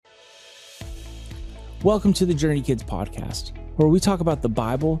Welcome to the Journey Kids podcast, where we talk about the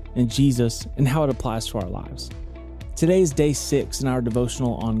Bible and Jesus and how it applies to our lives. Today is day 6 in our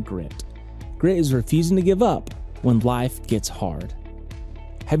devotional on grit. Grit is refusing to give up when life gets hard.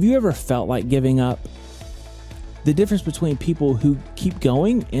 Have you ever felt like giving up? The difference between people who keep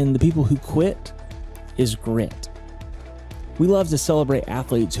going and the people who quit is grit. We love to celebrate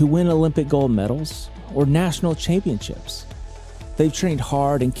athletes who win Olympic gold medals or national championships. They've trained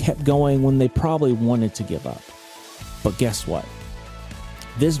hard and kept going when they probably wanted to give up. But guess what?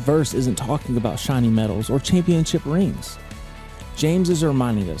 This verse isn't talking about shiny medals or championship rings. James is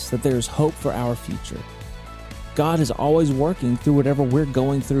reminding us that there is hope for our future. God is always working through whatever we're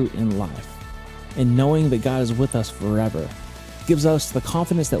going through in life. And knowing that God is with us forever gives us the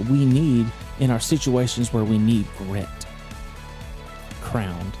confidence that we need in our situations where we need grit.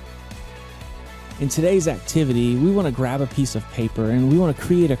 Crowned. In today's activity, we want to grab a piece of paper and we want to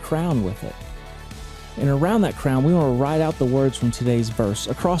create a crown with it. And around that crown, we want to write out the words from today's verse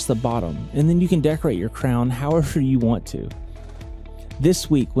across the bottom, and then you can decorate your crown however you want to. This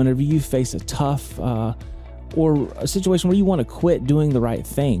week, whenever you face a tough or a situation where you want to quit doing the right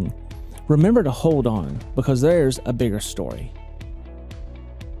thing, remember to hold on because there's a bigger story.